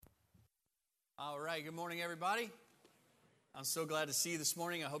All right, good morning, everybody. I'm so glad to see you this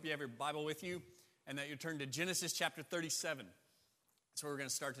morning. I hope you have your Bible with you and that you turn to Genesis chapter 37. That's where we're going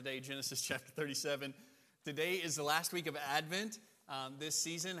to start today, Genesis chapter 37. Today is the last week of Advent. This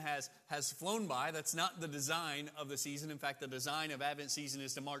season has flown by. That's not the design of the season. In fact, the design of Advent season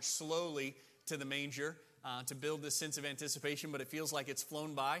is to march slowly to the manger, to build this sense of anticipation, but it feels like it's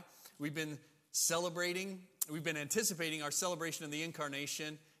flown by. We've been anticipating our celebration of the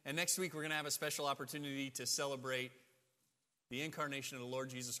Incarnation. And next week, we're going to have a special opportunity to celebrate the incarnation of the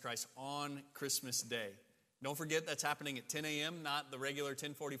Lord Jesus Christ on Christmas Day. Don't forget, that's happening at 10 a.m., not the regular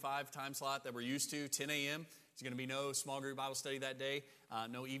 10:45 time slot that we're used to. 10 a.m. There's going to be no small group Bible study that day,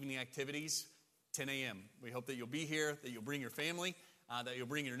 no evening activities. 10 a.m. We hope that you'll be here, that you'll bring your family, that you'll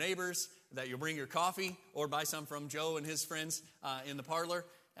bring your neighbors, that you'll bring your coffee, or buy some from Joe and his friends in the parlor.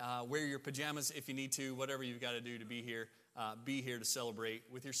 Wear your pajamas if you need to, whatever you've got to do to be here. Be here to celebrate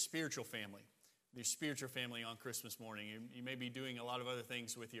with your spiritual family. Your spiritual family on Christmas morning. You may be doing a lot of other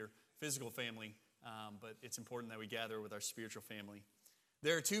things with your physical family, but it's important that we gather with our spiritual family.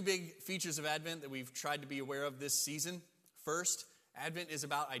 There are two big features of Advent that we've tried to be aware of this season. First, Advent is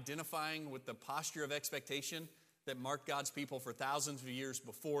about identifying with the posture of expectation that marked God's people for thousands of years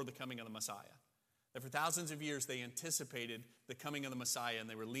before the coming of the Messiah. That for thousands of years they anticipated the coming of the Messiah and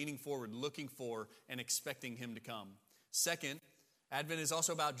they were leaning forward, looking for and expecting him to come. Second, Advent is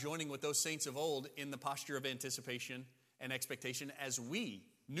also about joining with those saints of old in the posture of anticipation and expectation as we,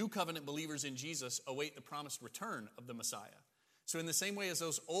 new covenant believers in Jesus, await the promised return of the Messiah. So in the same way as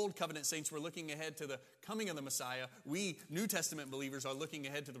those old covenant saints were looking ahead to the coming of the Messiah, we, New Testament believers, are looking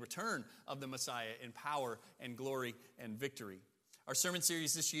ahead to the return of the Messiah in power and glory and victory. Our sermon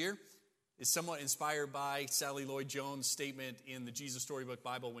series this year is somewhat inspired by Sally Lloyd Jones' statement in the Jesus Storybook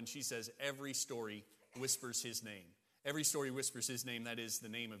Bible when she says, "Every story whispers his name." Every story whispers his name, that is the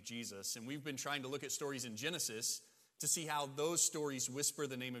name of Jesus. And we've been trying to look at stories in Genesis to see how those stories whisper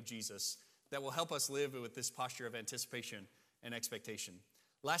the name of Jesus that will help us live with this posture of anticipation and expectation.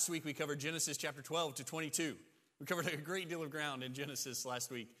 Last week we covered Genesis chapter 12 to 22. We covered a great deal of ground in Genesis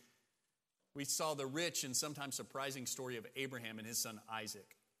last week. We saw the rich and sometimes surprising story of Abraham and his son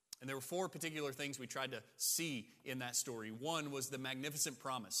Isaac. And there were four particular things we tried to see in that story. One was the magnificent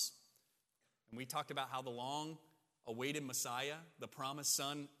promise. And we talked about how the long-awaited Messiah, the promised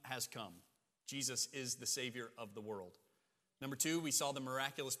Son, has come. Jesus is the Savior of the world. Number two, we saw the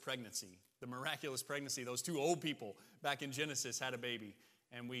miraculous pregnancy. The miraculous pregnancy, those two old people back in Genesis had a baby.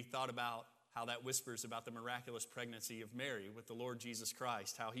 And we thought about how that whispers about the miraculous pregnancy of Mary with the Lord Jesus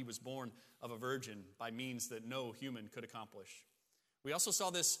Christ, how he was born of a virgin by means that no human could accomplish. We also saw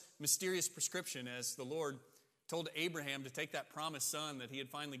this mysterious prescription as the Lord told Abraham to take that promised son that he had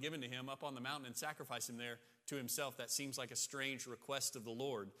finally given to him up on the mountain and sacrifice him there to himself. That seems like a strange request of the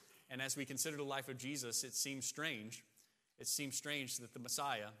Lord. And as we consider the life of Jesus, it seems strange. It seems strange that the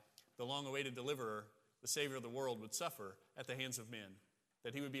Messiah, the long-awaited deliverer, the Savior of the world, would suffer at the hands of men.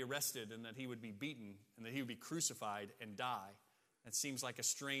 That he would be arrested and that he would be beaten and that he would be crucified and die. It seems like a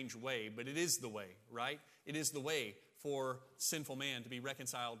strange way, but it is the way, right? It is the way for sinful man to be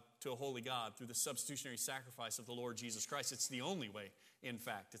reconciled to a holy God through the substitutionary sacrifice of the Lord Jesus Christ. It's the only way, in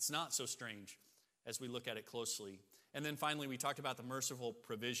fact. It's not so strange as we look at it closely. And then finally, we talked about the merciful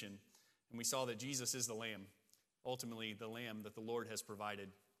provision, and we saw that Jesus is the Lamb, ultimately the Lamb that the Lord has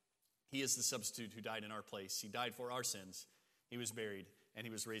provided. He is the substitute who died in our place. He died for our sins. He was buried, and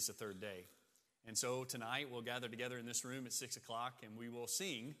he was raised the third day. And so tonight, we'll gather together in this room at 6 o'clock, and we will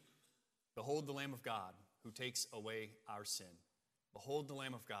sing, "Behold the Lamb of God, who takes away our sin." Behold the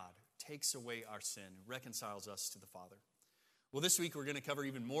Lamb of God, who takes away our sin, who reconciles us to the Father. Well, this week, we're going to cover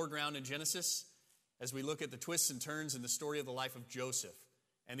even more ground in Genesis as we look at the twists and turns in the story of the life of Joseph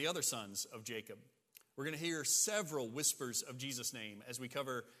and the other sons of Jacob. We're going to hear several whispers of Jesus' name as we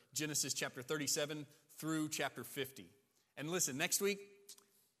cover Genesis chapter 37 through chapter 50. And listen, next week,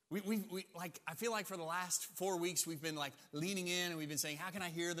 I feel like for the last 4 weeks, we've been leaning in and we've been saying, how can I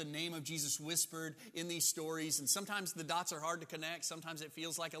hear the name of Jesus whispered in these stories? And sometimes the dots are hard to connect. Sometimes it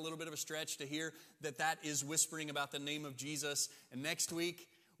feels like a little bit of a stretch to hear that is whispering about the name of Jesus. And next week,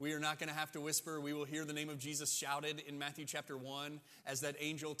 we are not going to have to whisper. We will hear the name of Jesus shouted in Matthew chapter 1 as that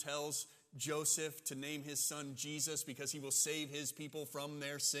angel tells Joseph to name his son Jesus because he will save his people from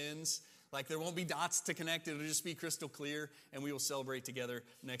their sins. There won't be dots to connect. It'll just be crystal clear, and we will celebrate together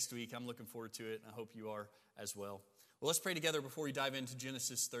next week. I'm looking forward to it, and I hope you are as well. Well, let's pray together before we dive into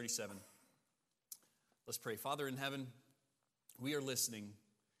Genesis 37. Let's pray. Father in heaven, we are listening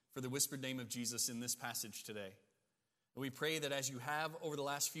for the whispered name of Jesus in this passage today. And we pray that as you have over the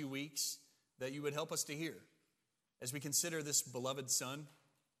last few weeks, that you would help us to hear as we consider this beloved Son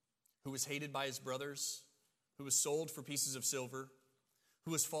who was hated by his brothers, who was sold for pieces of silver,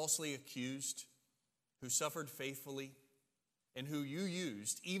 who was falsely accused, who suffered faithfully, and who you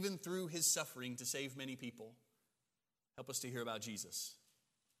used, even through his suffering, to save many people. Help us to hear about Jesus.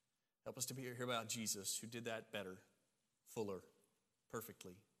 Help us to hear about Jesus, who did that better, fuller,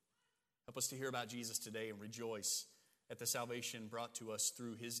 perfectly. Help us to hear about Jesus today and rejoice at the salvation brought to us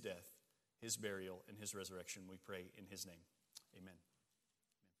through his death, his burial, and his resurrection. We pray in his name. Amen.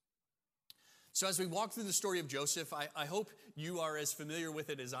 So as we walk through the story of Joseph, I hope you are as familiar with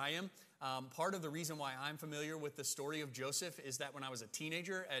it as I am. Part of the reason why I'm familiar with the story of Joseph is that when I was a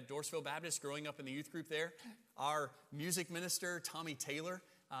teenager at Dorsville Baptist, growing up in the youth group there, our music minister, Tommy Taylor,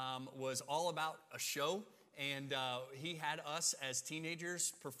 was all about a show. And he had us as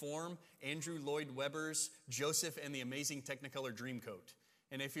teenagers perform Andrew Lloyd Webber's Joseph and the Amazing Technicolor Dreamcoat.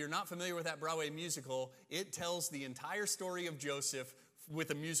 And if you're not familiar with that Broadway musical, it tells the entire story of Joseph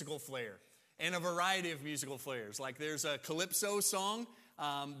with a musical flair. And a variety of musical flares. Like there's a calypso song,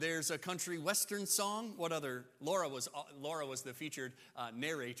 there's a country western song. What other? Laura was the featured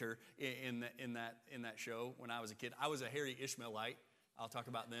narrator in that show when I was a kid. I was a Harry Ishmaelite. I'll talk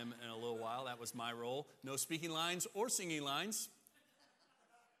about them in a little while. That was my role. No speaking lines or singing lines.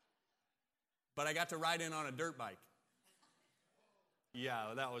 But I got to ride in on a dirt bike.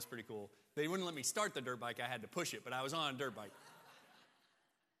 Yeah, that was pretty cool. They wouldn't let me start the dirt bike. I had to push it, but I was on a dirt bike.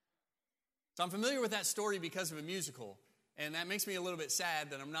 So I'm familiar with that story because of a musical, and that makes me a little bit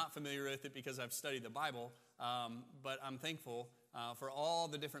sad that I'm not familiar with it because I've studied the Bible, but I'm thankful for all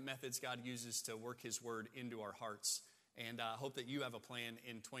the different methods God uses to work his word into our hearts, and I hope that you have a plan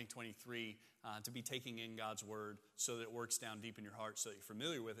in 2023 to be taking in God's word so that it works down deep in your heart, so that you're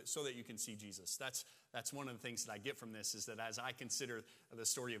familiar with it, so that you can see Jesus. That's one of the things that I get from this, is that as I consider the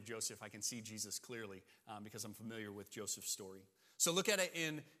story of Joseph, I can see Jesus clearly because I'm familiar with Joseph's story. So look at it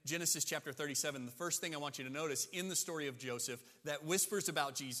in Genesis chapter 37. The first thing I want you to notice in the story of Joseph that whispers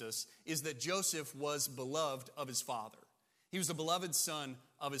about Jesus is that Joseph was beloved of his father. He was the beloved son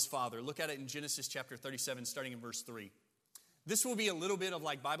of his father. Look at it in Genesis chapter 37, starting in verse 3. This will be a little bit of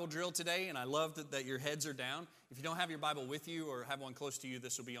like Bible drill today, and I love that your heads are down. If you don't have your Bible with you or have one close to you,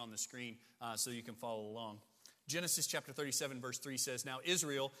 this will be on the screen so you can follow along. Genesis chapter 37, verse 3 says, Now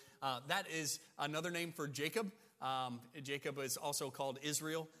Israel, that is another name for Jacob. Jacob is also called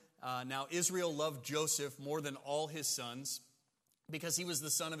Israel. Now Israel loved Joseph more than all his sons because he was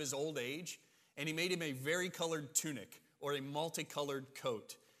the son of his old age, and he made him a varicolored tunic or a multicolored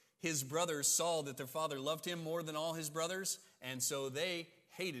coat. His brothers saw that their father loved him more than all his brothers, and so they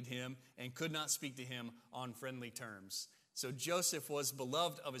hated him and could not speak to him on friendly terms. So Joseph was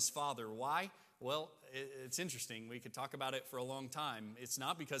beloved of his father. Why? Well, it's interesting. We could talk about it for a long time. It's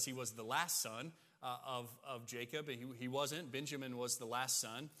not because he was the last son of Jacob. He wasn't. Benjamin was the last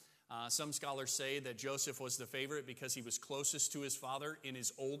son. Some scholars say that Joseph was the favorite because he was closest to his father in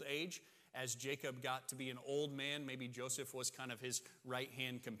his old age. As Jacob got to be an old man, maybe Joseph was kind of his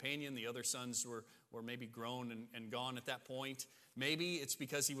right-hand companion. The other sons were maybe grown and gone at that point. Maybe it's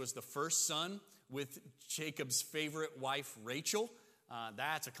because he was the first son with Jacob's favorite wife, Rachel.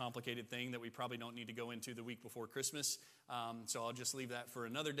 That's a complicated thing that we probably don't need to go into the week before Christmas. So I'll just leave that for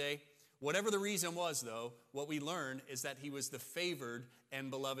another day. Whatever the reason was, though, what we learn is that he was the favored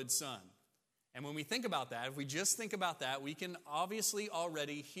and beloved son. And when we think about that, if we just think about that, we can obviously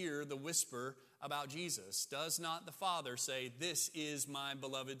already hear the whisper about Jesus. Does not the Father say, "This is my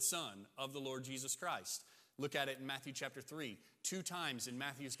beloved Son," of the Lord Jesus Christ? Look at it in Matthew chapter 3. 2 times in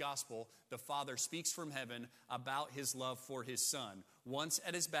Matthew's gospel, the Father speaks from heaven about his love for his Son. Once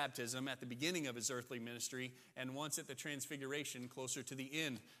at his baptism at the beginning of his earthly ministry, and once at the transfiguration closer to the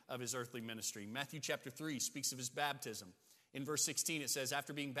end of his earthly ministry. Matthew chapter 3 speaks of his baptism. In verse 16 it says,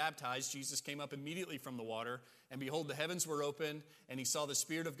 After being baptized, Jesus came up immediately from the water, and behold, the heavens were opened, and he saw the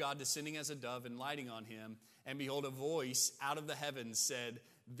Spirit of God descending as a dove and lighting on him. And behold, a voice out of the heavens said,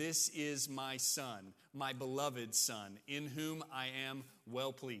 This is my Son, my beloved Son, in whom I am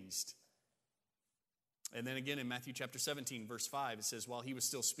well pleased. And then again in Matthew chapter 17, verse 5, it says, While he was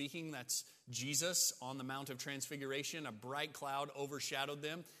still speaking, that's Jesus on the Mount of Transfiguration, a bright cloud overshadowed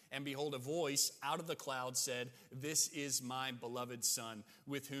them. And behold, a voice out of the cloud said, This is my beloved Son,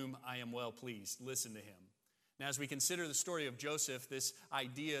 with whom I am well pleased. Listen to him. Now, as we consider the story of Joseph, this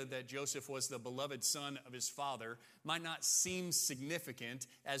idea that Joseph was the beloved son of his father might not seem significant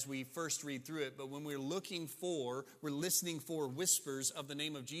as we first read through it, but when we're listening for whispers of the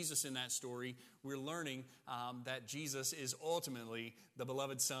name of Jesus in that story, we're learning that Jesus is ultimately the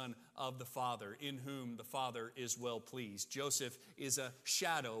beloved son of the Father, in whom the Father is well pleased. Joseph is a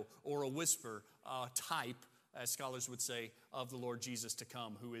shadow or a whisper, a type as scholars would say, of the Lord Jesus to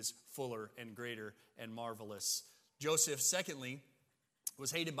come, who is fuller and greater and marvelous. Joseph, secondly,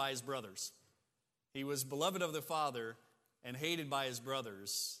 was hated by his brothers. He was beloved of the Father and hated by his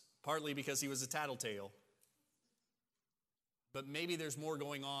brothers, partly because he was a tattletale. But maybe there's more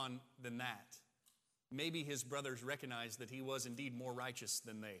going on than that. Maybe his brothers recognized that he was indeed more righteous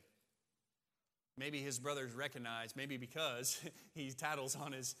than they. Maybe his brothers recognized, maybe because he tattles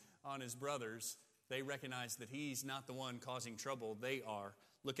on his brothers, they recognize that he's not the one causing trouble. They are.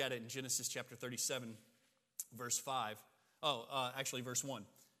 Look at it in Genesis chapter 37, verse 5. Verse 1.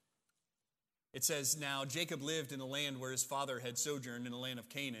 It says, "Now Jacob lived in the land where his father had sojourned in the land of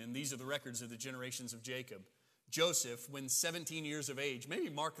Canaan. These are the records of the generations of Jacob. Joseph, when 17 years of age," maybe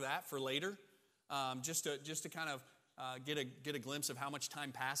mark that for later, just to kind of get a glimpse of how much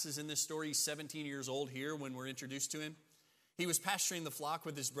time passes in this story. He's 17 years old here when we're introduced to him. "He was pasturing the flock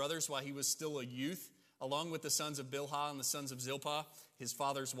with his brothers while he was still a youth, along with the sons of Bilhah and the sons of Zilpah, his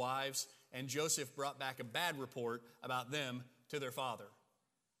father's wives. And Joseph brought back a bad report about them to their father."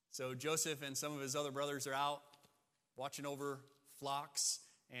 So Joseph and some of his other brothers are out watching over flocks,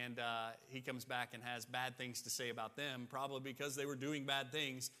 and he comes back and has bad things to say about them, probably because they were doing bad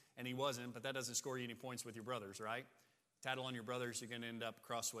things, and he wasn't. But that doesn't score you any points with your brothers, right? Tattle on your brothers, you're going to end up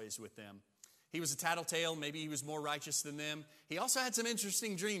crossways with them. He was a tattletale. Maybe he was more righteous than them. He also had some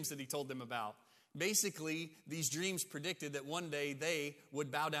interesting dreams that he told them about. Basically, these dreams predicted that one day they would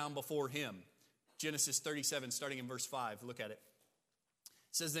bow down before him. Genesis 37, starting in verse 5. Look at it.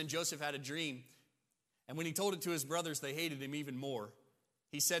 It says, "Then Joseph had a dream, and when he told it to his brothers, they hated him even more.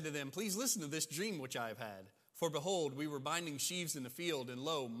 He said to them, 'Please listen to this dream which I have had. For behold, we were binding sheaves in the field, and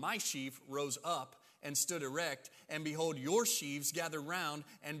lo, my sheaf rose up and stood erect, and behold, your sheaves gathered round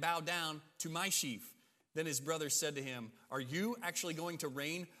and bowed down to my sheaf.' Then his brothers said to him, 'Are you actually going to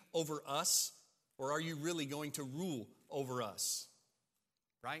reign over us, or are you really going to rule over us?'"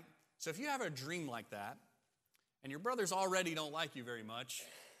 Right? So if you have a dream like that, and your brothers already don't like you very much,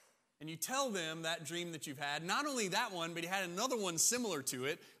 and you tell them that dream that you've had, not only that one, but he had another one similar to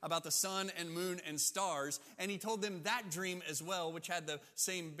it about the sun and moon and stars, and he told them that dream as well, which had the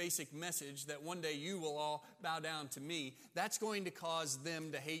same basic message that one day you will all bow down to me, that's going to cause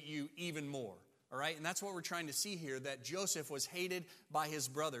them to hate you even more. All right, and that's what we're trying to see here, that Joseph was hated by his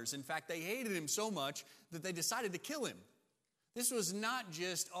brothers. In fact, they hated him so much that they decided to kill him. This was not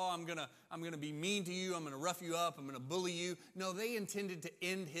just, I'm gonna be mean to you, I'm gonna rough you up, I'm gonna bully you. No, they intended to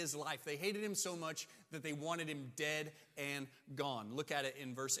end his life. They hated him so much that they wanted him dead and gone. Look at it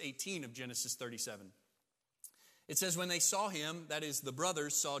in verse 18 of Genesis 37. It says, "When they saw him," that is, the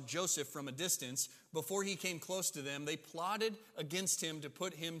brothers saw Joseph from a distance, "before he came close to them, they plotted against him to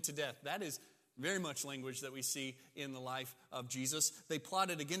put him to death." That is very much language that we see in the life of Jesus. They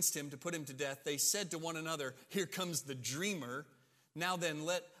plotted against him to put him to death. They said to one another, "Here comes the dreamer. Now then,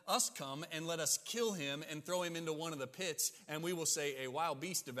 let us come and let us kill him and throw him into one of the pits, and we will say, 'A wild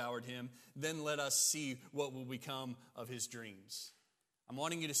beast devoured him.' Then let us see what will become of his dreams." I'm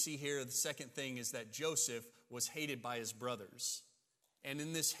wanting you to see here, the second thing is that Joseph was hated by his brothers. And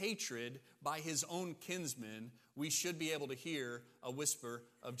in this hatred by his own kinsmen, we should be able to hear a whisper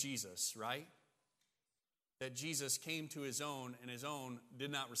of Jesus, right? That Jesus came to his own, and his own did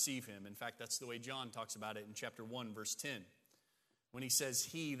not receive him. In fact, that's the way John talks about it in chapter 1, verse 10. When he says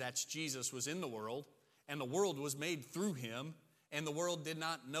he, that's Jesus, was in the world, and the world was made through him, and the world did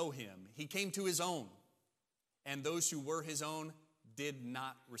not know him. He came to his own, and those who were his own did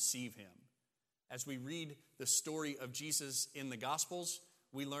not receive him. As we read the story of Jesus in the Gospels,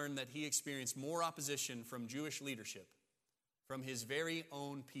 we learn that he experienced more opposition from Jewish leadership, from his very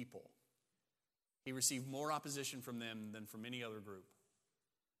own people. He received more opposition from them than from any other group.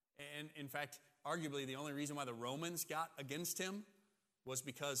 And in fact, arguably the only reason why the Romans got against him was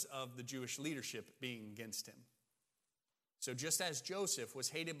because of the Jewish leadership being against him. So just as Joseph was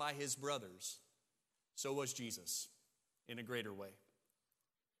hated by his brothers, so was Jesus in a greater way.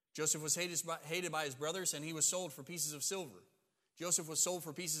 Joseph was hated by his brothers, and he was sold for pieces of silver. Joseph was sold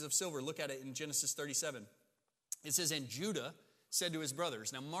for pieces of silver. Look at it in Genesis 37. It says, "And Judah said to his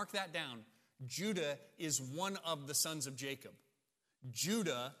brothers," now mark that down, Judah is one of the sons of Jacob.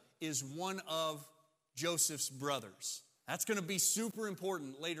 Judah is one of Joseph's brothers. That's going to be super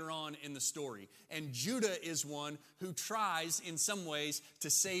important later on in the story. And Judah is one who tries in some ways to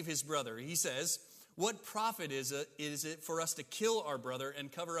save his brother. He says, "What profit is it for us to kill our brother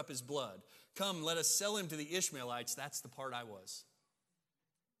and cover up his blood? Come, let us sell him to the Ishmaelites." That's the part I was.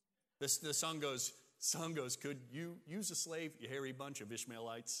 The song goes, "Could you use a slave, you hairy bunch of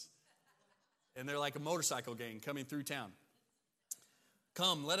Ishmaelites?" And they're like a motorcycle gang coming through town.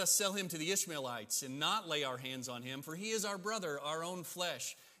 Come, let us sell him to the Ishmaelites and not lay our hands on him, for he is our brother, our own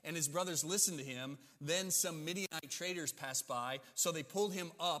flesh. And his brothers listened to him. Then some Midianite traders passed by. So they pulled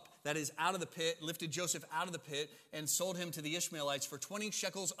him up, that is, out of the pit, lifted Joseph out of the pit, and sold him to the Ishmaelites for 20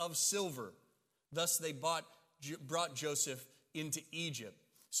 shekels of silver. Thus they brought Joseph into Egypt.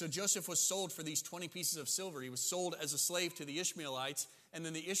 So Joseph was sold for these 20 pieces of silver. He was sold as a slave to the Ishmaelites. And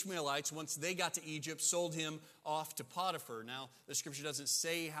then the Ishmaelites, once they got to Egypt, sold him off to Potiphar. Now, the scripture doesn't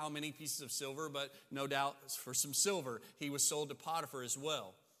say how many pieces of silver, but no doubt for some silver, he was sold to Potiphar as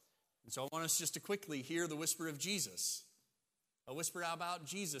well. And so I want us just to quickly hear the whisper of Jesus. A whisper about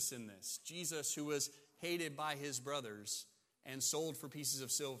Jesus in this. Jesus, who was hated by his brothers and sold for pieces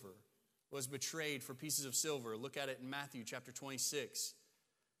of silver, was betrayed for pieces of silver. Look at it in Matthew chapter 26.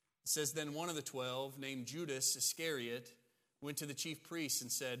 It says, then one of the 12, named Judas Iscariot, went to the chief priests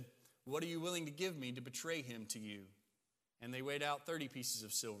and said, what are you willing to give me to betray him to you? And they weighed out 30 pieces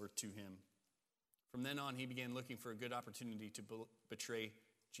of silver to him. From then on, he began looking for a good opportunity to betray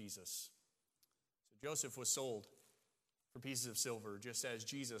Jesus. So Joseph was sold for pieces of silver, just as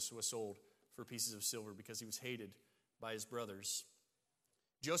Jesus was sold for pieces of silver because he was hated by his brothers.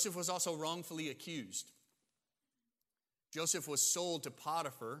 Joseph was also wrongfully accused. Joseph was sold to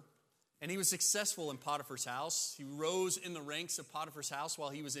Potiphar, and he was successful in Potiphar's house. He rose in the ranks of Potiphar's house while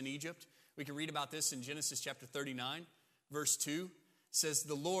he was in Egypt. We can read about this in Genesis chapter 39, verse 2. It says,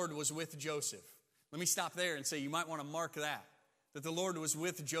 the Lord was with Joseph. Let me stop there and say you might want to mark that the Lord was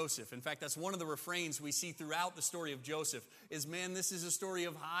with Joseph. In fact, that's one of the refrains we see throughout the story of Joseph is, man, this is a story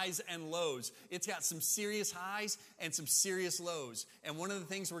of highs and lows. It's got some serious highs and some serious lows. And one of the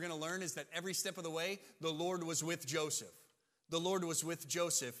things we're going to learn is that every step of the way, the Lord was with Joseph. The Lord was with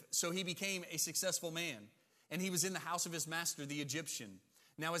Joseph, so he became a successful man. And he was in the house of his master, the Egyptian.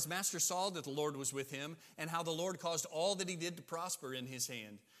 Now his master saw that the Lord was with him, and how the Lord caused all that he did to prosper in his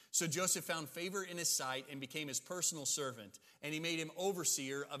hand. So Joseph found favor in his sight and became his personal servant. And he made him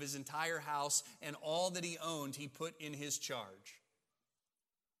overseer of his entire house, and all that he owned he put in his charge.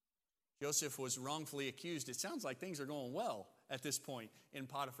 Joseph was wrongfully accused. It sounds like things are going well at this point in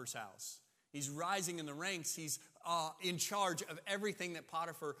Potiphar's house. He's rising in the ranks. He's in charge of everything that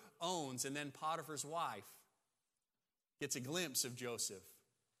Potiphar owns. And then Potiphar's wife gets a glimpse of Joseph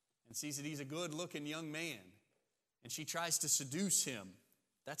and sees that he's a good-looking young man. And she tries to seduce him.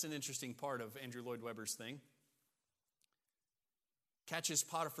 That's an interesting part of Andrew Lloyd Webber's thing. Catches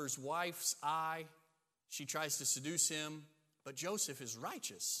Potiphar's wife's eye. She tries to seduce him. But Joseph is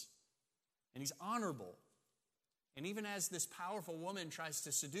righteous. And he's honorable. And even as this powerful woman tries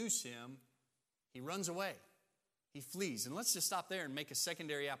to seduce him, he runs away. He flees. And let's just stop there and make a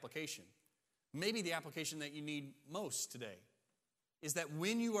secondary application. Maybe the application that you need most today is that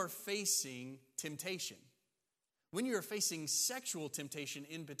when you are facing temptation, when you are facing sexual temptation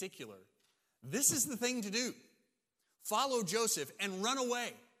in particular, this is the thing to do. Follow Joseph and run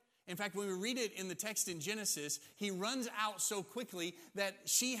away. In fact, when we read it in the text in Genesis, he runs out so quickly that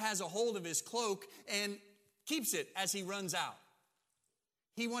she has a hold of his cloak and keeps it as he runs out.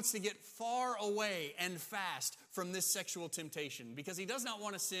 He wants to get far away and fast from this sexual temptation because he does not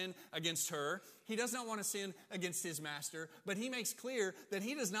want to sin against her. He does not want to sin against his master, but he makes clear that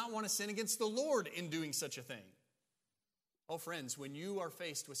he does not want to sin against the Lord in doing such a thing. Oh, friends, when you are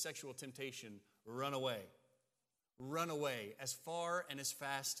faced with sexual temptation, run away. Run away as far and as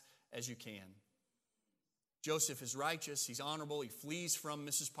fast as you can. Joseph is righteous. He's honorable. He flees from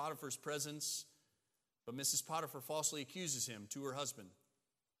Mrs. Potiphar's presence. But Mrs. Potiphar falsely accuses him to her husband.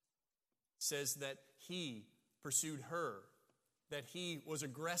 Says that he pursued her. That he was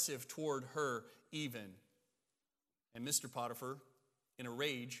aggressive toward her even. And Mr. Potiphar, in a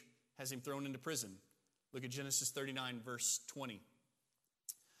rage, has him thrown into prison. Look at Genesis 39, verse 20.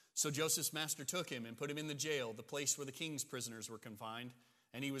 So Joseph's master took him and put him in the jail, the place where the king's prisoners were confined,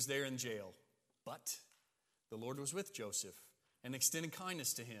 and he was there in jail. But the Lord was with Joseph and extended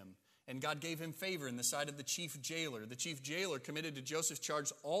kindness to him, and God gave him favor in the sight of the chief jailer. The chief jailer committed to Joseph's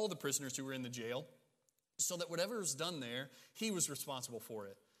charge all the prisoners who were in the jail, so that whatever was done there, he was responsible for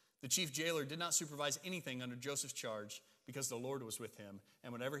it. The chief jailer did not supervise anything under Joseph's charge because the Lord was with him,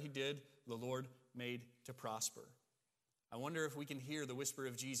 and whatever he did, the Lord made to prosper. I wonder if we can hear the whisper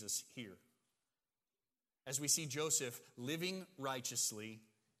of Jesus here. As we see Joseph living righteously,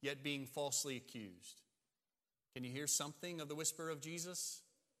 yet being falsely accused. Can you hear something of the whisper of Jesus?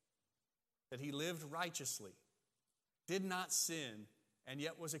 That he lived righteously, did not sin, and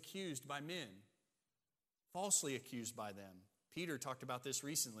yet was accused by men. Falsely accused by them. Peter talked about this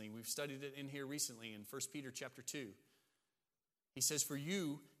recently. We've studied it in here recently in 1 Peter chapter 2. He says, for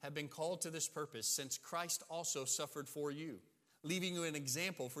you have been called to this purpose, since Christ also suffered for you, leaving you an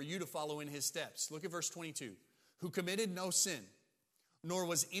example for you to follow in his steps. Look at verse 22. Who committed no sin, nor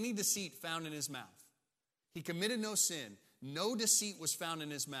was any deceit found in his mouth. He committed no sin, no deceit was found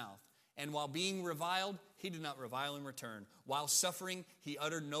in his mouth. And while being reviled, he did not revile in return. While suffering, he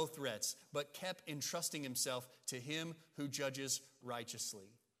uttered no threats, but kept entrusting himself to him who judges righteously.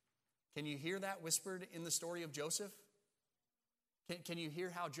 Can you hear that whispered in the story of Joseph? Can you hear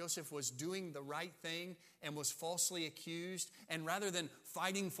how Joseph was doing the right thing and was falsely accused? And rather than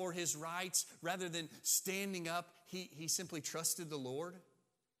fighting for his rights, rather than standing up, he simply trusted the Lord.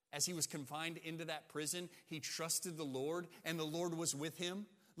 As he was confined into that prison, he trusted the Lord, and the Lord was with him.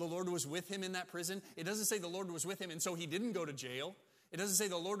 The Lord was with him in that prison. It doesn't say the Lord was with him, and so he didn't go to jail. It doesn't say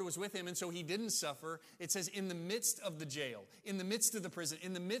the Lord was with him, and so he didn't suffer. It says in the midst of the jail, in the midst of the prison,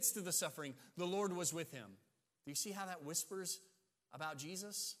 in the midst of the suffering, the Lord was with him. Do you see how that whispers about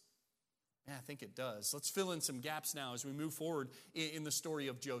Jesus? Yeah, I think it does. Let's fill in some gaps now as we move forward in the story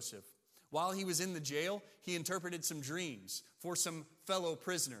of Joseph. While he was in the jail, he interpreted some dreams for some fellow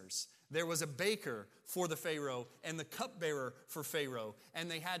prisoners. There was a baker for the Pharaoh and the cupbearer for Pharaoh, and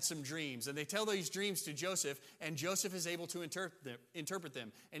they had some dreams. And they tell these dreams to Joseph, and Joseph is able to interpret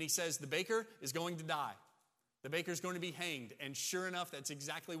them. And he says, the baker is going to die. The baker is going to be hanged. And sure enough, that's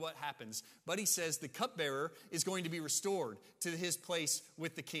exactly what happens. But he says the cupbearer is going to be restored to his place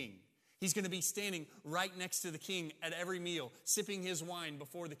with the king. He's going to be standing right next to the king at every meal, sipping his wine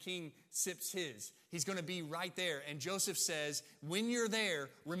before the king sips his. He's going to be right there. And Joseph says, when you're there,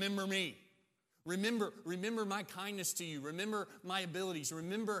 remember me. Remember my kindness to you. Remember my abilities.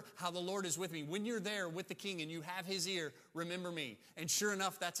 Remember how the Lord is with me. When you're there with the king and you have his ear, remember me. And sure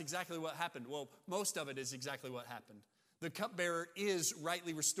enough, that's exactly what happened. Well, most of it is exactly what happened. The cupbearer is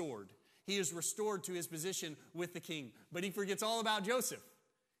rightly restored. He is restored to his position with the king. But he forgets all about Joseph.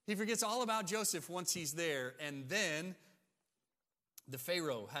 He forgets all about Joseph once he's there. And then the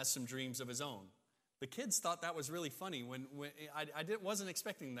Pharaoh has some dreams of his own. The kids thought that was really funny. When wasn't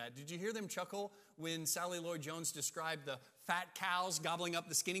expecting that. Did you hear them chuckle when Sally Lloyd-Jones described the fat cows gobbling up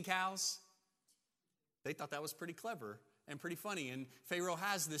the skinny cows? They thought that was pretty clever and pretty funny. And Pharaoh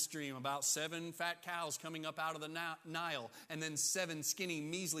has this dream about 7 fat cows coming up out of the Nile, and then 7 skinny,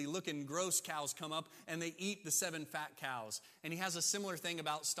 measly looking, gross cows come up, and they eat the 7 fat cows. And he has a similar thing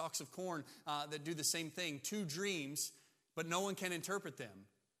about stalks of corn that do the same thing. 2 dreams, but no one can interpret them.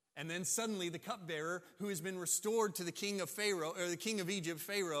 And then suddenly the cupbearer, who has been restored to the king of Pharaoh, or the king of Egypt,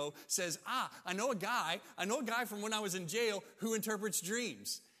 Pharaoh, says, I know a guy from when I was in jail who interprets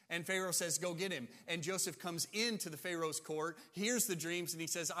dreams. And Pharaoh says, go get him. And Joseph comes into the Pharaoh's court, hears the dreams, and he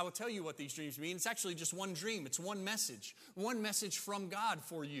says, I will tell you what these dreams mean. It's actually just one dream. It's one message from God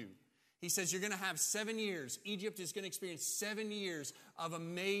for you. He says, you're going to have 7 years. Egypt is going to experience 7 years of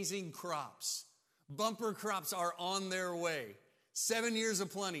amazing crops. Bumper crops are on their way. 7 years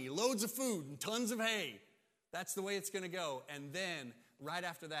of plenty, loads of food and tons of hay. That's the way it's going to go. And then, right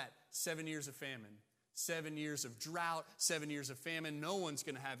after that, 7 years of famine. 7 years of drought, 7 years of famine. No one's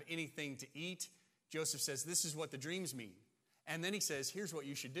going to have anything to eat. Joseph says, this is what the dreams mean. And then he says, here's what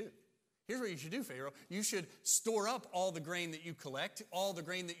you should do. Here's what you should do, Pharaoh. You should store up all the grain that you collect, all the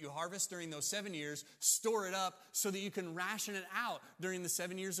grain that you harvest during those 7 years. Store it up so that you can ration it out during the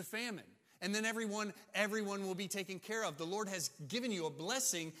 7 years of famine. And then everyone will be taken care of. The Lord has given you a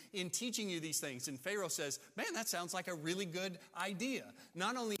blessing in teaching you these things. And Pharaoh says, man, that sounds like a really good idea.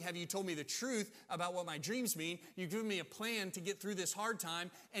 Not only have you told me the truth about what my dreams mean, you've given me a plan to get through this hard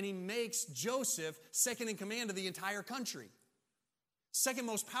time. And he makes Joseph second in command of the entire country. Second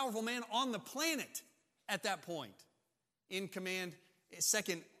most powerful man on the planet at that point. In command,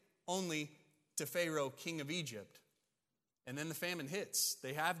 second only to Pharaoh, king of Egypt. And then the famine hits.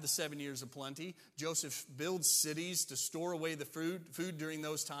 They have the 7 years of plenty. Joseph builds cities to store away the food during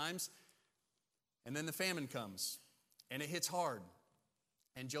those times. And then the famine comes. And it hits hard.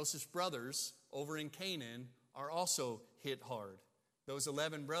 And Joseph's brothers over in Canaan are also hit hard. Those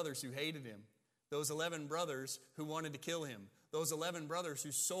 11 brothers who hated him. Those 11 brothers who wanted to kill him. Those 11 brothers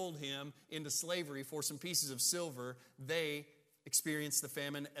who sold him into slavery for some pieces of silver. They experience the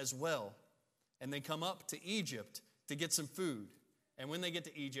famine as well. And they come up to Egypt to get some food. And when they get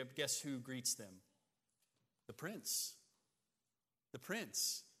to Egypt, guess who greets them? The prince. The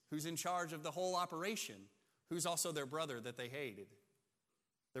prince who's in charge of the whole operation, who's also their brother that they hated.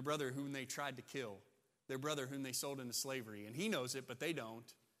 Their brother whom they tried to kill. Their brother whom they sold into slavery. And he knows it, but they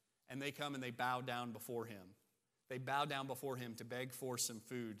don't. And they come and they bow down before him. They bow down before him to beg for some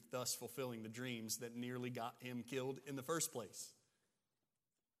food, thus fulfilling the dreams that nearly got him killed in the first place.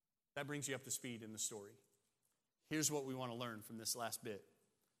 That brings you up to speed in the story. Here's what we want to learn from this last bit.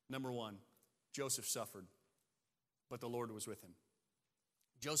 Number 1, Joseph suffered. but the Lord was with him.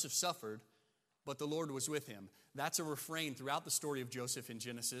 Joseph suffered, but the Lord was with him. That's a refrain throughout the story of Joseph in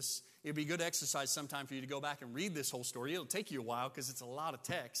Genesis. It'd be good exercise sometime for you to go back and read this whole story. It'll take you a while because it's a lot of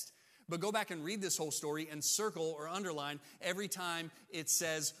text. But go back and read this whole story and circle or underline every time it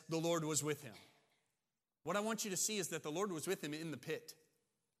says the Lord was with him. What I want you to see is that the Lord was with him in the pit.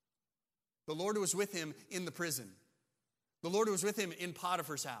 The Lord was with him in the prison. The Lord was with him in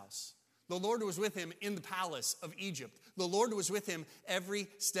Potiphar's house. The Lord was with him in the palace of Egypt. The Lord was with him every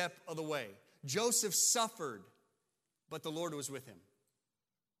step of the way. Joseph suffered, but the Lord was with him.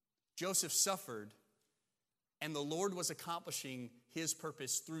 Joseph suffered, and the Lord was accomplishing his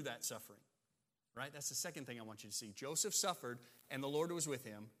purpose through that suffering. Right? That's the second thing I want you to see. Joseph suffered, and the Lord was with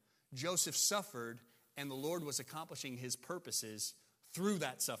him. Joseph suffered, and the Lord was accomplishing his purposes through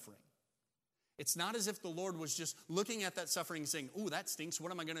that suffering. It's not as if the Lord was just looking at that suffering and saying, "Ooh, that stinks.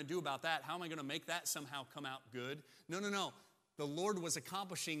 What am I going to do about that? How am I going to make that somehow come out good?" No. The Lord was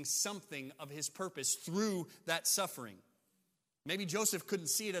accomplishing something of his purpose through that suffering. Maybe Joseph couldn't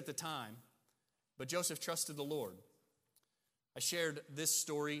see it at the time, but Joseph trusted the Lord. I shared this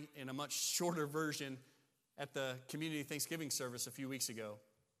story in a much shorter version at the community Thanksgiving service a few weeks ago.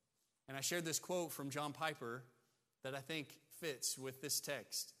 And I shared this quote from John Piper that I think fits with this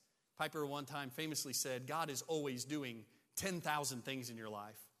text. Piper one time famously said, "God is always doing 10,000 things in your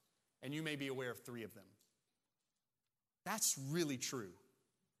life, and you may be aware of 3 of them." That's really true.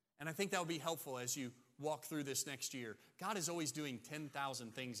 And I think that will be helpful as you walk through this next year. God is always doing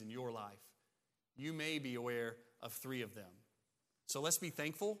 10,000 things in your life. You may be aware of 3 of them. So let's be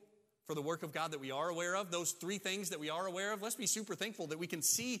thankful for the work of God that we are aware of. Those 3 things that we are aware of, let's be super thankful that we can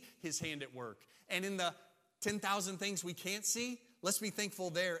see his hand at work. And in the 10,000 things we can't see, let's be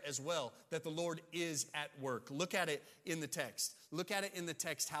thankful there as well that the Lord is at work. Look at it in the text. Look at it in the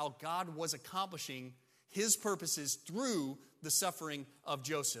text how God was accomplishing his purposes through the suffering of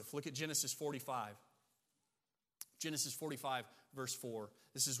Joseph. Look at Genesis 45. Genesis 45, verse 4.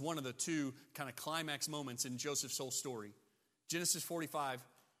 This is one of the 2 kind of climax moments in Joseph's whole story. Genesis 45,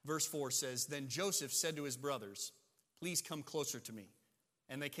 verse 4 says, "Then Joseph said to his brothers, 'Please come closer to me.'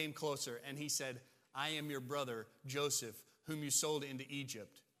 And they came closer, and he said, 'I am your brother Joseph, whom you sold into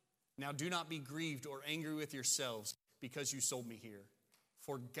Egypt. Now do not be grieved or angry with yourselves because you sold me here.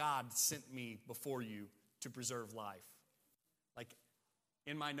 For God sent me before you to preserve life.'" Like,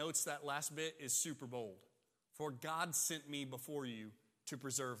 in my notes, that last bit is super bold. For God sent me before you to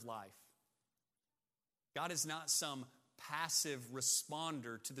preserve life. God is not some passive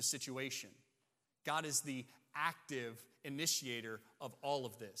responder to the situation. God is the active initiator of all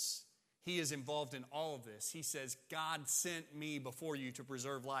of this. He is involved in all of this. He says, "God sent me before you to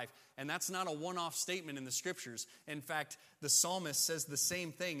preserve life." And that's not a one-off statement in the scriptures. In fact, the psalmist says the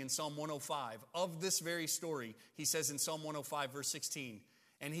same thing in Psalm 105. Of this very story, he says in Psalm 105, verse 16,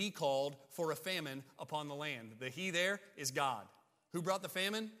 "And he called for a famine upon the land." The he there is God. Who brought the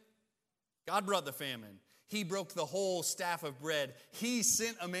famine? God brought the famine. He broke the whole staff of bread. He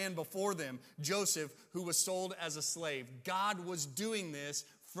sent a man before them, Joseph, who was sold as a slave. God was doing this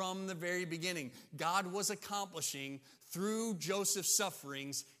from the very beginning. God was accomplishing through Joseph's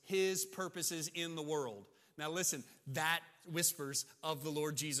sufferings his purposes in the world. Now listen, that whispers of the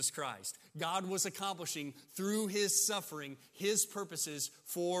Lord Jesus Christ. God was accomplishing through his suffering his purposes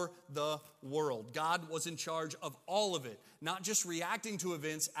for the world. God was in charge of all of it, not just reacting to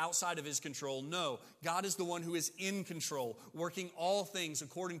events outside of his control. No, God is the one who is in control, working all things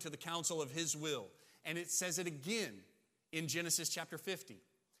according to the counsel of his will. And it says it again in Genesis chapter 50.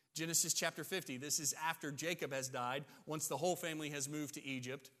 Genesis chapter 50, this is after Jacob has died, once the whole family has moved to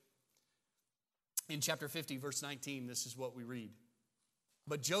Egypt. In chapter 50, verse 19, this is what we read.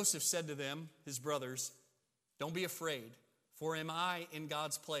 "But Joseph said to them, his brothers, 'Don't be afraid, for am I in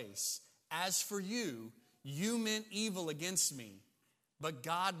God's place? As for you, you meant evil against me, but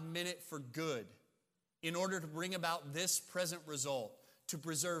God meant it for good, in order to bring about this present result, to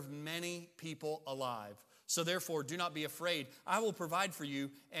preserve many people alive. So therefore, do not be afraid. I will provide for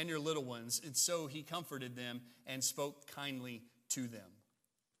you and your little ones.' And so he comforted them and spoke kindly to them."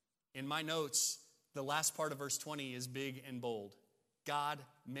 In my notes, the last part of verse 20 is big and bold. God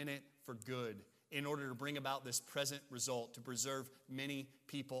meant it for good in order to bring about this present result, to preserve many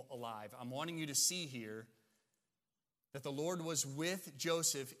people alive. I'm wanting you to see here that the Lord was with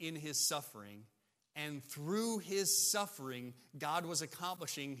Joseph in his suffering, and through his suffering, God was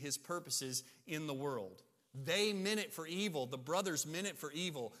accomplishing his purposes in the world. They meant it for evil. The brothers meant it for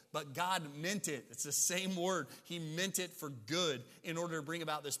evil, but God meant it. It's the same word. He meant it for good in order to bring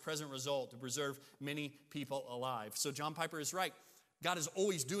about this present result, to preserve many people alive. So John Piper is right. God is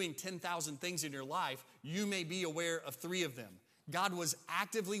always doing 10,000 things in your life. You may be aware of 3 of them. God was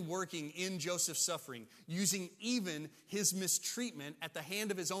actively working in Joseph's suffering, using even his mistreatment at the hand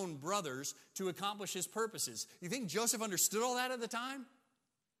of his own brothers to accomplish his purposes. You think Joseph understood all that at the time?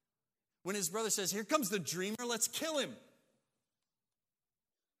 When his brother says, here comes the dreamer, let's kill him.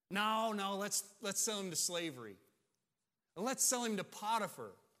 No, let's sell him to slavery. Let's sell him to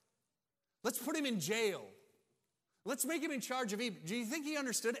Potiphar. Let's put him in jail. Let's make him in charge of Egypt. Do you think he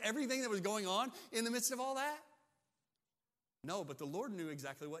understood everything that was going on in the midst of all that? No, but the Lord knew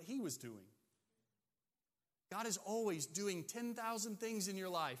exactly what he was doing. God is always doing 10,000 things in your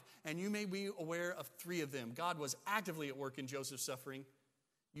life, and you may be aware of 3 of them. God was actively at work in Joseph's suffering,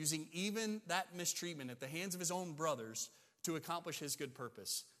 using even that mistreatment at the hands of his own brothers to accomplish his good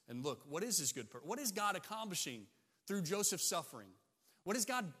purpose. And look, what is his good purpose? What is God accomplishing through Joseph's suffering? What is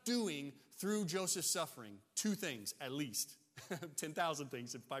God doing through Joseph's suffering? 2 things, at least. 10,000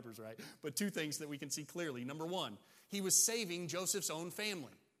 things if Piper's right, but 2 things that we can see clearly. Number 1, he was saving Joseph's own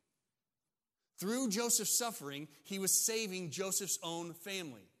family. Through Joseph's suffering, he was saving Joseph's own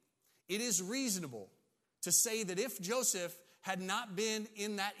family. It is reasonable to say that if Joseph had not been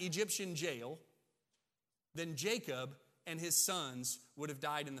in that Egyptian jail, then Jacob and his sons would have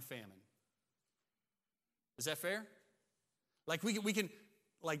died in the famine. Is that fair? Like we can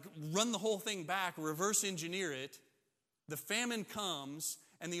run the whole thing back, reverse engineer it. The famine comes,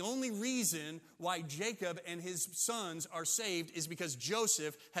 and the only reason why Jacob and his sons are saved is because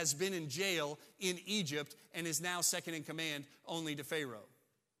Joseph has been in jail in Egypt and is now second in command only to Pharaoh.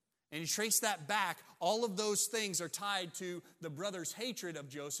 And you trace that back, all of those things are tied to the brothers' hatred of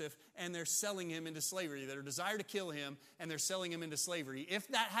Joseph, and they're selling him into slavery. Their desire to kill him, and they're selling him into slavery. If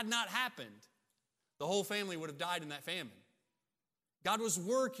that had not happened, the whole family would have died in that famine. God was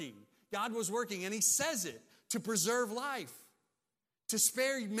working, and he says it to preserve life, to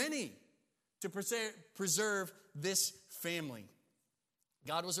spare many, to preserve this family.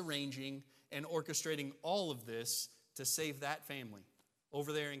 God was arranging and orchestrating all of this to save that family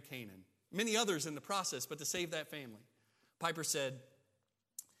over there in Canaan. Many others in the process, but to save that family. Piper said,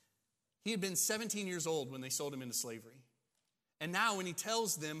 he had been 17 years old when they sold him into slavery. And now when he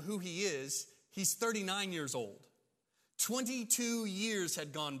tells them who he is, he's 39 years old. 22 years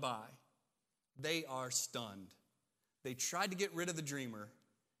had gone by. They are stunned. They tried to get rid of the dreamer,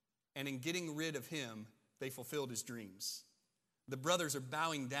 and in getting rid of him, they fulfilled his dreams. The brothers are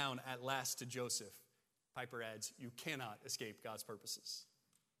bowing down at last to Joseph. Piper adds, you cannot escape God's purposes.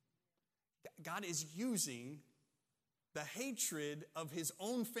 God is using the hatred of his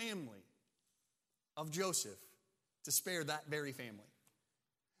own family, of Joseph, to spare that very family.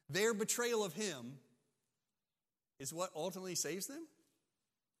 Their betrayal of him is what ultimately saves them?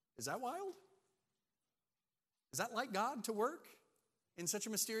 Is that wild? Is that like God to work in such a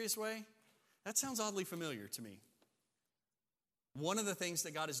mysterious way? That sounds oddly familiar to me. One of the things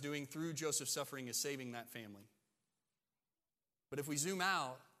that God is doing through Joseph's suffering is saving that family. But if we zoom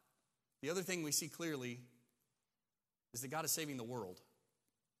out, the other thing we see clearly is that God is saving the world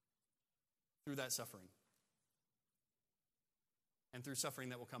through that suffering. And through suffering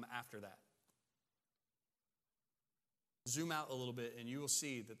that will come after that. Zoom out a little bit and you will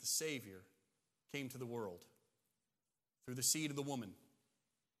see that the Savior came to the world through the seed of the woman,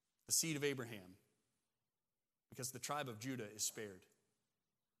 the seed of Abraham, because the tribe of Judah is spared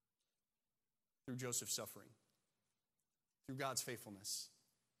through Joseph's suffering, through God's faithfulness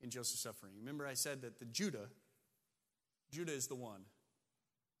in Joseph's suffering. Remember I said that Judah is the one,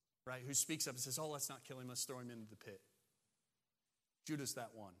 right, who speaks up and says, let's not kill him, let's throw him into the pit. Judah's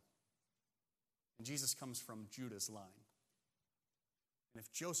that one. And Jesus comes from Judah's line. And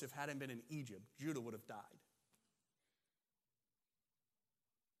if Joseph hadn't been in Egypt, Judah would have died.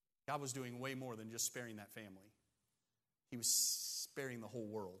 God was doing way more than just sparing that family. He was sparing the whole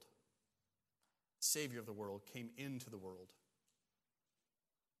world. The Savior of the world came into the world.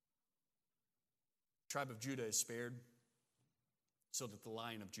 The tribe of Judah is spared so that the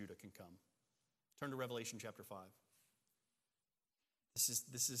Lion of Judah can come. Turn to Revelation chapter 5. This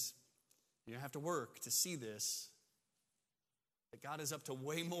is you don't have to work to see this. That God is up to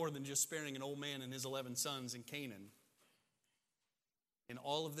way more than just sparing an old man and his 11 sons in Canaan. In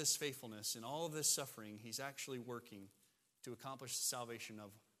all of this faithfulness, in all of this suffering, he's actually working to accomplish the salvation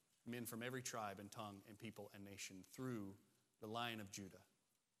of men from every tribe and tongue and people and nation through the Lion of Judah,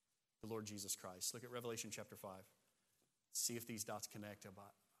 the Lord Jesus Christ. Look at Revelation chapter 5. See if these dots connect. I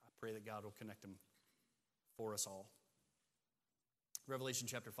pray that God will connect them for us all. Revelation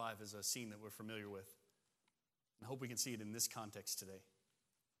chapter 5 is a scene that we're familiar with. I hope we can see it in this context today.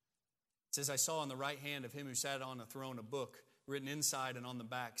 It says, I saw on the right hand of him who sat on a throne a book written inside and on the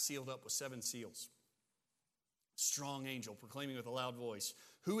back, sealed up with 7 seals. Strong angel proclaiming with a loud voice,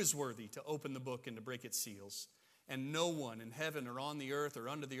 "Who is worthy to open the book and to break its seals?" And no one in heaven or on the earth or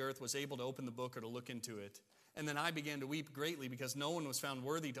under the earth was able to open the book or to look into it. And then I began to weep greatly because no one was found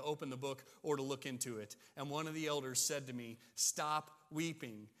worthy to open the book or to look into it. And one of the elders said to me, "Stop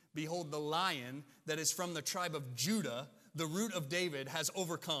weeping. Behold, the Lion that is from the tribe of Judah, the root of David, has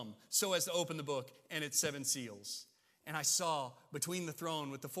overcome so as to open the book and its 7 seals." And I saw between the throne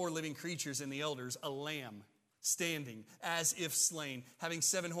with the 4 living creatures and the elders a lamb standing as if slain, having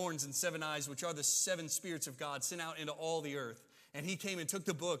 7 horns and 7 eyes, which are the 7 spirits of God sent out into all the earth. And he came and took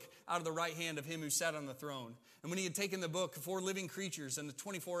the book out of the right hand of him who sat on the throne. And when he had taken the book, 4 living creatures and the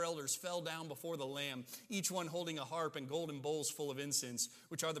 24 elders fell down before the Lamb, each one holding a harp and golden bowls full of incense,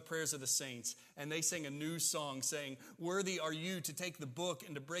 which are the prayers of the saints. And they sang a new song, saying, "Worthy are you to take the book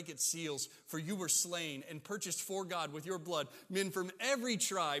and to break its seals, for you were slain and purchased for God with your blood men from every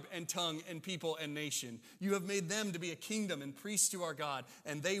tribe and tongue and people and nation. You have made them to be a kingdom and priests to our God,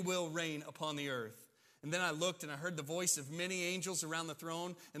 and they will reign upon the earth." And then I looked and I heard the voice of many angels around the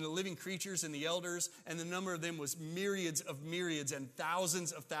throne and the living creatures and the elders, and the number of them was myriads of myriads and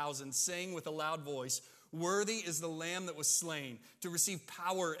thousands of thousands, saying with a loud voice, "Worthy is the Lamb that was slain to receive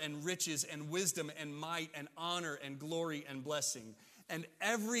power and riches and wisdom and might and honor and glory and blessing." And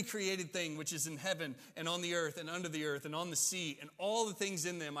every created thing which is in heaven and on the earth and under the earth and on the sea and all the things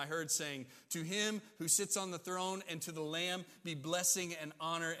in them I heard saying, "To him who sits on the throne and to the Lamb be blessing and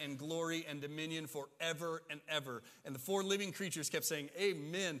honor and glory and dominion forever and ever." And the 4 living creatures kept saying,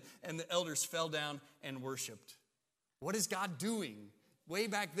 "Amen." And the elders fell down and worshiped. What is God doing? Way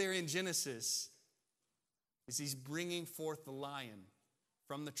back there in Genesis is he's bringing forth the Lion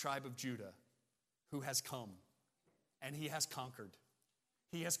from the tribe of Judah who has come and he has conquered.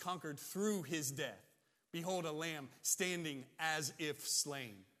 He has conquered through his death. Behold, a lamb standing as if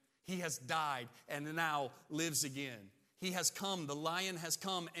slain. He has died and now lives again. He has come, the Lion has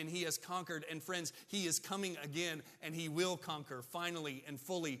come, and he has conquered. And friends, he is coming again, and he will conquer finally and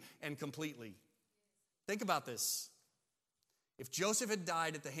fully and completely. Think about this. If Joseph had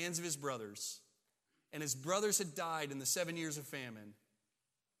died at the hands of his brothers, and his brothers had died in the 7 years of famine,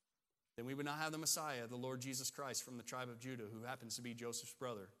 then we would not have the Messiah, the Lord Jesus Christ, from the tribe of Judah, who happens to be Joseph's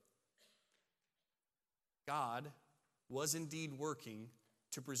brother. God was indeed working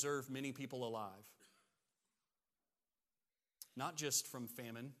to preserve many people alive. Not just from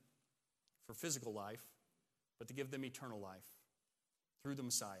famine, for physical life, but to give them eternal life through the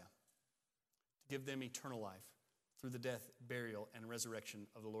Messiah. To give them eternal life through the death, burial, and resurrection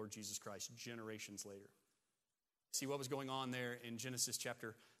of the Lord Jesus Christ generations later. See, what was going on there in Genesis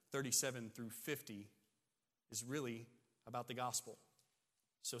chapter 37 through 50 is really about the gospel.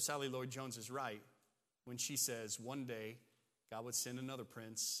 So Sally Lloyd-Jones is right when she says one day God would send another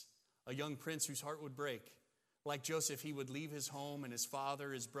prince, a young prince whose heart would break. Like Joseph, he would leave his home and his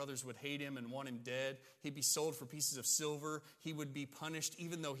father, his brothers would hate him and want him dead. He'd be sold for pieces of silver. He would be punished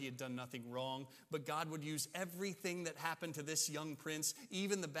even though he had done nothing wrong. But God would use everything that happened to this young prince,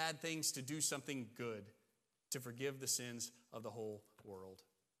 even the bad things, to do something good, to forgive the sins of the whole world.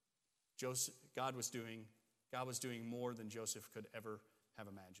 God was doing more than Joseph could ever have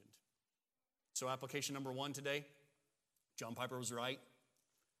imagined. So application number 1 today, John Piper was right.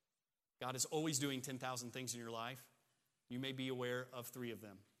 God is always doing 10,000 things in your life. You may be aware of 3 of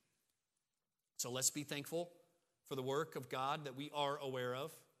them. So let's be thankful for the work of God that we are aware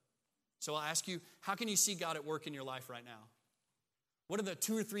of. So I'll ask you, how can you see God at work in your life right now? What are the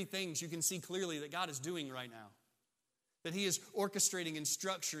 2 or 3 things you can see clearly that God is doing right now? That he is orchestrating and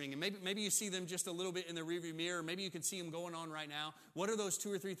structuring, and maybe you see them just a little bit in the rearview mirror. Maybe you can see them going on right now. What are those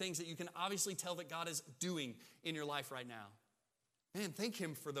 2 or 3 things that you can obviously tell that God is doing in your life right now? Man, thank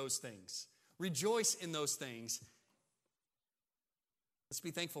him for those things. Rejoice in those things. Let's be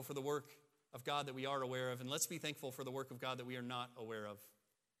thankful for the work of God that we are aware of, and let's be thankful for the work of God that we are not aware of.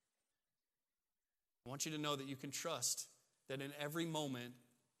 I want you to know that you can trust that in every moment,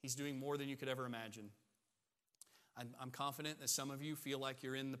 he's doing more than you could ever imagine. I'm confident that some of you feel like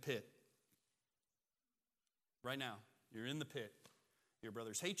you're in the pit. Right now, you're in the pit. Your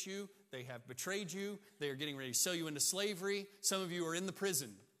brothers hate you. They have betrayed you. They are getting ready to sell you into slavery. Some of you are in the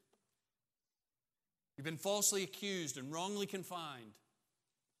prison. You've been falsely accused and wrongly confined.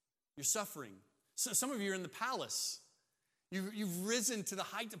 You're suffering. So some of you are in the palace. You've risen to the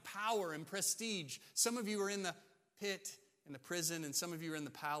height of power and prestige. Some of you are in the pit, in the prison, and some of you are in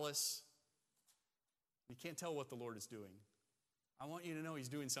the palace. You can't tell what the Lord is doing. I want you to know he's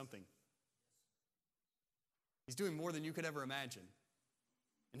doing something. He's doing more than you could ever imagine.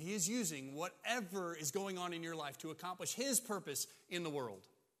 And he He is using whatever is going on in your life to accomplish His purpose in the world.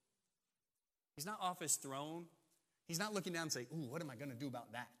 He's not off His throne. He's not looking down and saying, ooh, what am I going to do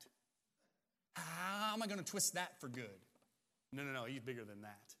about that? How am I going to twist that for good? No. He's bigger than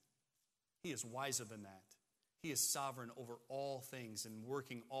that. He is wiser than that. He is sovereign over all things and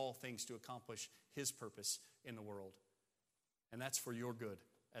working all things to accomplish His purpose in the world. And that's for your good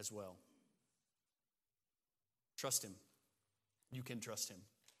as well. Trust Him. You can trust Him.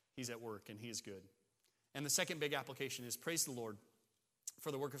 He's at work and He is good. And the second big application is praise the Lord for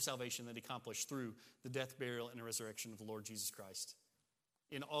the work of salvation that He accomplished through the death, burial, and the resurrection of the Lord Jesus Christ.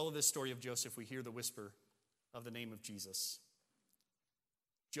 In all of this story of Joseph, we hear the whisper of the name of Jesus.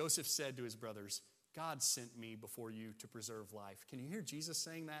 Joseph said to his brothers, God sent me before you to preserve life. Can you hear Jesus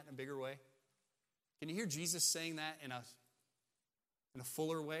saying that in a bigger way? Can you hear Jesus saying that in a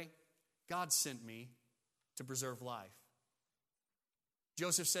fuller way? God sent me to preserve life.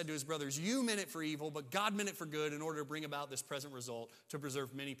 Joseph said to his brothers, you meant it for evil, but God meant it for good in order to bring about this present result, to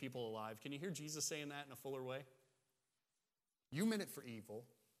preserve many people alive. Can you hear Jesus saying that in a fuller way? You meant it for evil.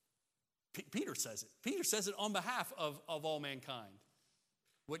 Peter says it. Peter says it on behalf of all mankind.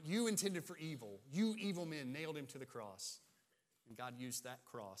 What you intended for evil, you evil men nailed Him to the cross. And God used that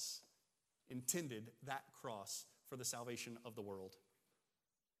cross, intended that cross for the salvation of the world.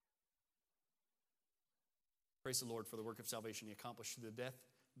 Praise the Lord for the work of salvation He accomplished through the death,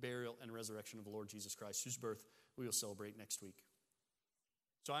 burial, and resurrection of the Lord Jesus Christ, whose birth we will celebrate next week.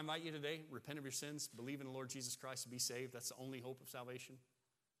 So I invite you today, repent of your sins, believe in the Lord Jesus Christ to be saved. That's the only hope of salvation.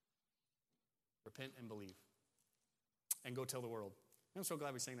 Repent and believe. And go tell the world. I'm so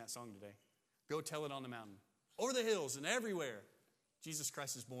glad we sang that song today. Go tell it on the mountain, over the hills and everywhere. Jesus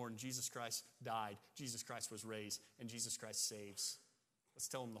Christ is born. Jesus Christ died. Jesus Christ was raised. And Jesus Christ saves. Let's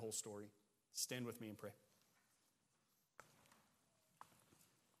tell them the whole story. Stand with me and pray.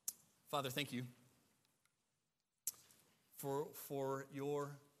 Father, thank you for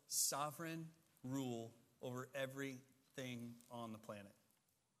your sovereign rule over everything on the planet.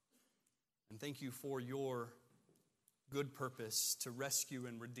 And thank you for your good purpose to rescue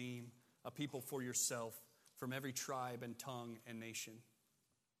and redeem a people for yourself from every tribe and tongue and nation.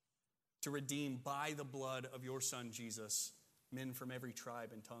 To redeem by the blood of your Son, Jesus, men from every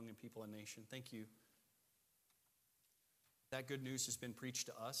tribe and tongue and people and nation. Thank you. That good news has been preached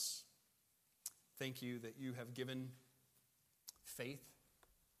to us. Thank you that you have given faith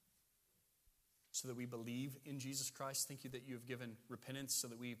so that we believe in Jesus Christ. Thank you that you have given repentance so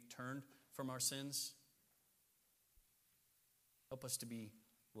that we've turned from our sins. Help us to be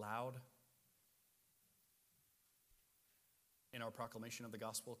loud in our proclamation of the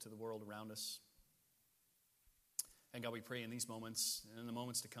gospel to the world around us. And God, we pray in these moments and in the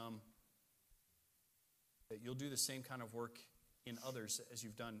moments to come that you'll do the same kind of work in others as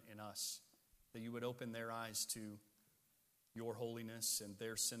you've done in us. That you would open their eyes to your holiness and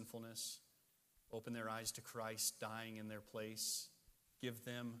their sinfulness. Open their eyes to Christ dying in their place. Give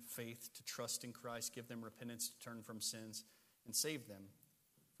them faith to trust in Christ. Give them repentance to turn from sins. And save them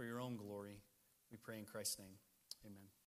for your own glory. We pray in Christ's name. Amen.